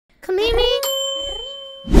Camimi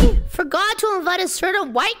forgot to invite a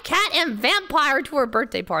certain white cat and vampire to her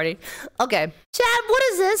birthday party. Okay. Chad, what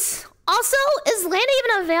is this? Also, is Layna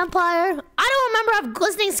even a vampire? I don't remember her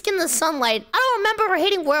glistening skin in the sunlight. I don't remember her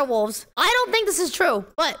hating werewolves. I don't think this is true.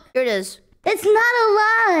 But here it is. It's not a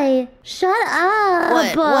lie. Shut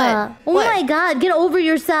up. What? Oh my god, get over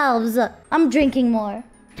yourselves. I'm drinking more.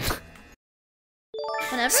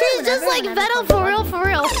 She's just like Venom for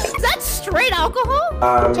real. Is that straight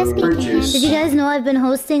alcohol? Just be candid. Did you guys know I've been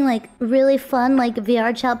hosting like really fun like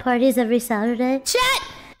VR chat parties every Saturday? Chat!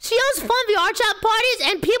 She hosts fun VR chat parties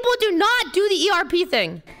and people do not do the ERP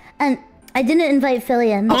thing. And I didn't invite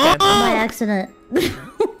Filian by accident. What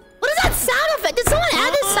is that sound effect? Did someone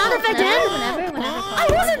add this sound effect in? I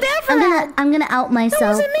wasn't there for that. I'm gonna out myself. That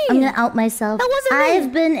wasn't me. I'm gonna out myself. That wasn't me.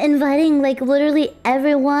 I've been inviting like literally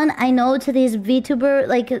everyone I know to these VTuber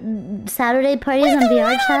like Saturday parties on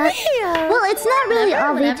VR chat. Well, it's not really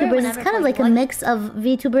all VTubers. It's kind of like a mix of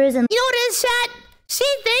VTubers and. You know what it is, chat? She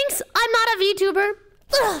thinks I'm not a VTuber.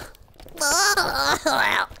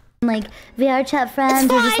 Like VR chat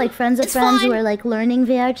friends or just like friends of friends who are like learning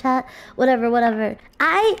VR chat, whatever.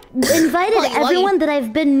 I invited everyone that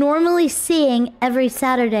I've been normally seeing every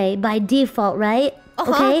Saturday by default, right?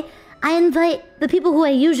 Okay? I invite the people who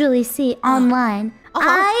I usually see online.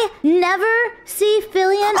 I never see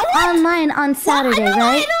Filian online on Saturday,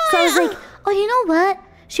 right? So I was like, oh, you know what?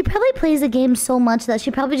 She probably plays the game so much that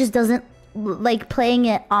she probably just doesn't like playing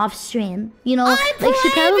it off stream, you know, like she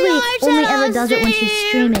probably only ever does it when she's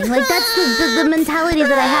streaming. Like that's the mentality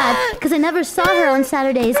that I had because I never saw her on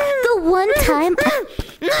Saturdays. The one time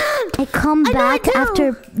I come back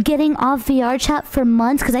after getting off VR chat for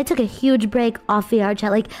months because I took a huge break off VR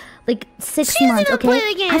chat, like 6 months.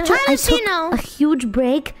 Okay, after I took a huge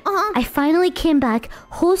break, I finally came back,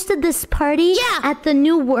 hosted this party at the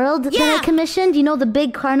new world that I commissioned. You know, the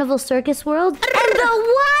big carnival circus world. And the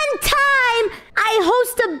one time I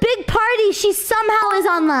host a big party, she somehow is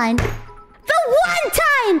online. The one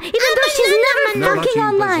time! Even though she's never fucking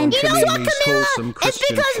online. You know what, Camila? It's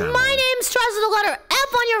because my name starts with the letter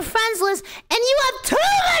F on your friends list, and you have too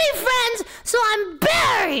many friends, so I'm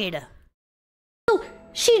buried. So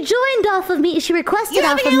she joined off of me. She requested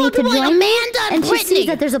off of me to join me, and she sees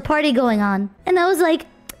that there's a party going on. And I was like,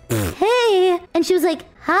 hey. And she was like,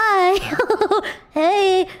 hi.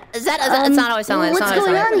 Hey. It's not always sound like that. What's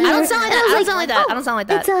going on here? I don't sound like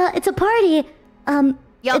that. It's a party.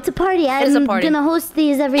 It's a party. I'm gonna host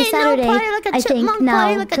these every Saturday. I think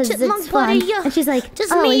now because it's fun. And she's like,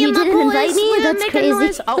 "Oh, you didn't invite me? That's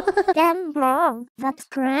crazy." Damn wrong. That's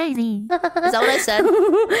crazy. Is that what I said?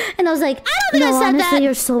 And I was like, "No, honestly,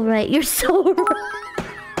 you're so right. You're so right."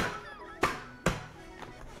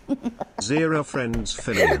 Zero friends,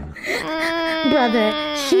 Filian.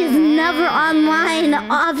 Brother, she's never online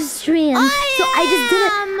off stream. So I just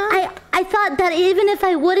didn't. I thought that even if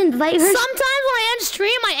I would invite her. Sometimes when I end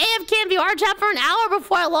stream, I AFK in VR chat for an hour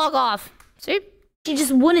before I log off. See? She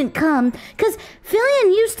just wouldn't come. Because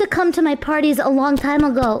Filian used to come to my parties a long time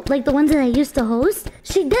ago. Like the ones that I used to host.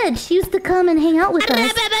 She did. She used to come and hang out with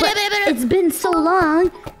us. But it's been so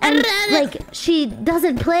long. And like she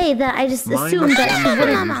doesn't play that I just assumed that she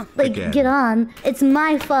wouldn't like get on. It's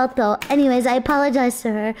my fault though. Anyways, I apologize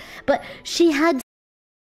to her. But she had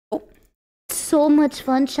so much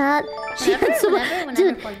fun, chat. She had so much.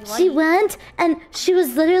 Dude, she went and she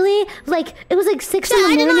was literally like, it was like 6 in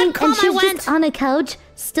the morning and she was just on a couch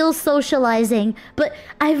still socializing. But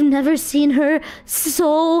I've never seen her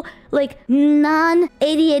so like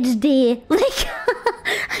non-ADHD. Like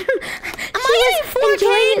she was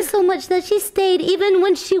enjoying it so much that she stayed even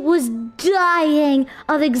when she was dying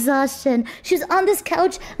of exhaustion. She was on this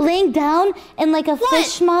couch laying down in like a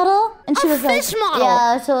fish model, and she was like, fish model.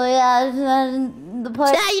 Yeah, so yeah, the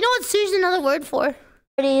party. Yeah, you know what Susie's another word for?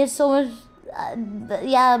 Is so much.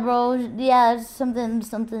 Yeah, bro. Yeah, something.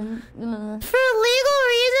 For legal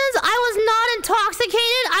reasons, I was not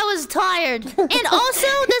intoxicated. I was tired. And also,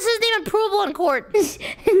 this isn't even provable in court.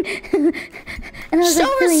 And I was Show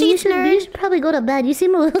like, receipts, nerd. You should probably go to bed. You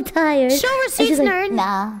seem a little tired. Show receipts, nerd. Like,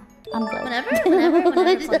 nah, I'm good.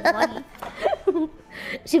 Whenever.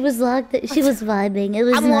 She was locked. She was vibing. It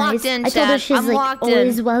was nice. I told her she's like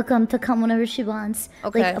always welcome to come whenever she wants.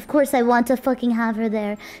 Okay. Like, of course, I want to fucking have her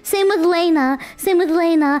there. Same with Layna. I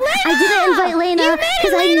didn't invite Layna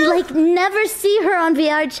because I like never see her on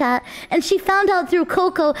VR chat, and she found out through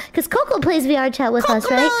Coco because Coco plays VR chat with us,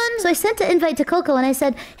 right? So I sent an invite to Coco and I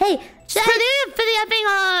said, hey, for the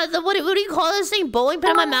effing what do you call this thing? Bowling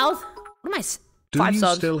pin in my mouth. What am I? Do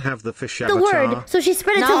you still have the fish the avatar? word. So she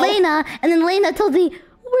spread it to Layna, and then Layna told me,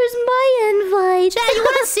 Where's my invite? Chad, you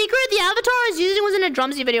want a secret? The avatar I was using was in a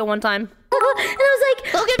Drumsy video one time. And I was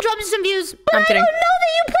like, go give Drumsy some views. But I'm kidding. I don't know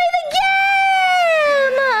that you play the game!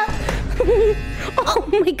 Oh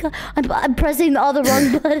my god, I'm pressing all the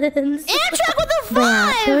wrong buttons. Amtrak with the 5!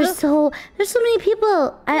 Yeah, there's so many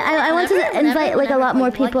people. I want to invite like a lot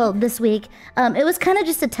more people this week. It was kind of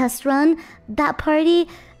just a test run, that party.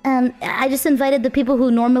 I just invited the people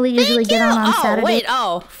who normally usually get on Saturday. Wait,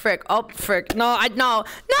 frick. No, Chad,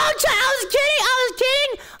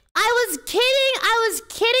 I was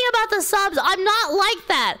kidding about the subs. I'm not like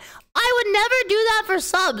that. I would never do that for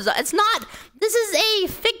subs. This is a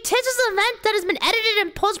fictitious event that has been edited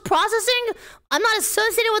in post-processing. I'm not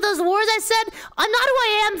associated with those words I said. I'm not who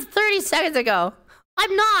I am 30 seconds ago.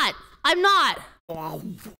 I'm not.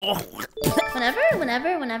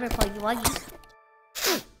 Whenever, Poggy.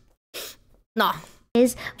 Nah.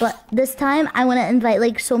 But this time, I want to invite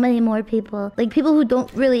like so many more people. Like people who don't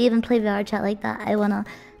really even play VR chat like that. I want to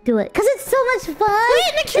do it. Because it's so much fun.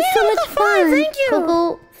 Wait, Nikita, it's so much fun. Thank you.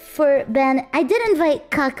 Coco for Ben. I did invite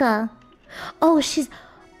Kaka. Oh,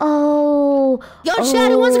 Yo,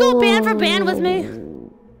 Chad, who wants to go band for band with me?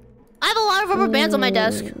 I have a lot of rubber bands on my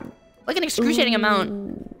desk. Like an excruciating amount.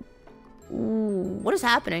 What is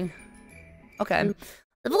happening? Okay.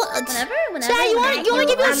 Whenever. Chat, you want to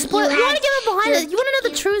give it a split? You want to give it behind it? You want to know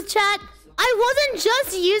the truth, chat? I wasn't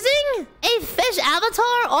just using a fish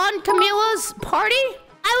avatar on Camila's party.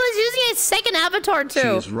 I was using a second avatar too. She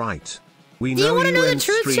is right. We Do you want to know the end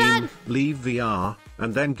truth, stream, chat? leave VR,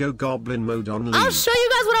 and then go goblin mode on leave. I'll show you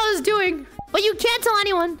guys what I was doing, but you can't tell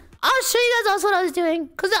anyone. I'll show you guys also what I was doing,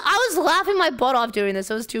 because I was laughing my butt off doing this.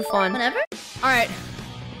 It was too fun. Whenever? All right.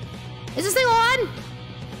 Is this thing on?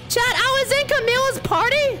 Chat, I was in Camila's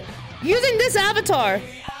party using this avatar.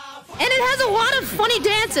 And it has a lot of funny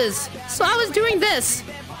dances. So I was doing this.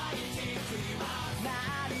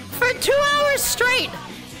 For 2 hours straight.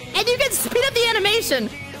 And you can speed up the animation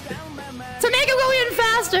to make it go even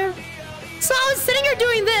faster. So I was sitting here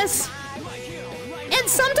doing this. And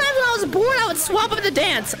sometimes when I was bored, I would swap up the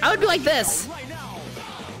dance. I would be like this.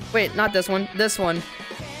 Wait, not this one. This one.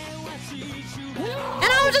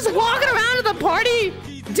 And I was just walking around at the party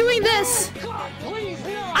doing this.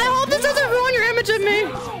 I hope this doesn't ruin your image of me.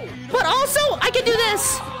 But also, I can do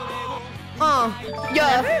this.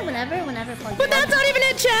 Yeah. Whenever. Poggy. But that's not even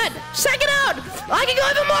it, chat. Check it out. I can go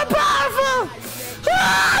even more powerful.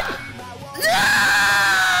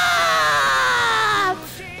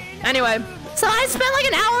 Anyway, so I spent like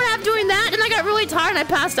an hour and a half doing that, and I got really tired and I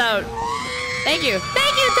passed out. Thank you.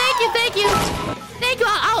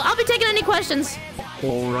 I'll be taking any questions.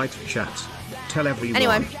 All right, chat. Tell everyone.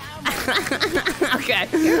 Anyway. Okay.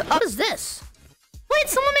 What is this? Wait,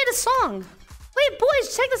 someone made a song. Wait,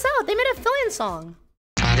 boys, check this out. They made a Filian song.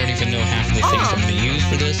 I don't even know half of the things I'm gonna use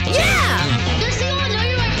for this. But Yeah! Does anyone know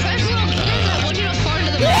you're my fresh little kid that want you to fart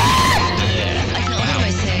into the mic? I know, what am I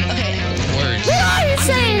saying? Okay. Words. What are you I'm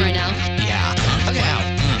saying? doing right now. Yeah. Okay. I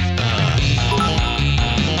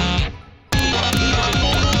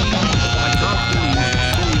can't believe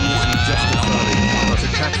Filian isn't just a furry, but a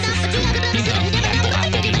catfish too.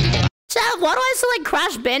 Chat, why do I still like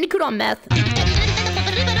Crash Bandicoot on meth?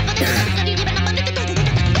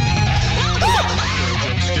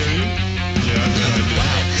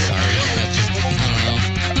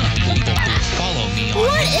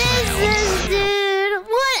 What is this, dude?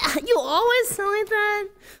 What? You always sound like that?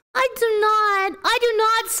 I do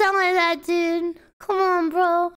not sound like that, dude. Come on, bro.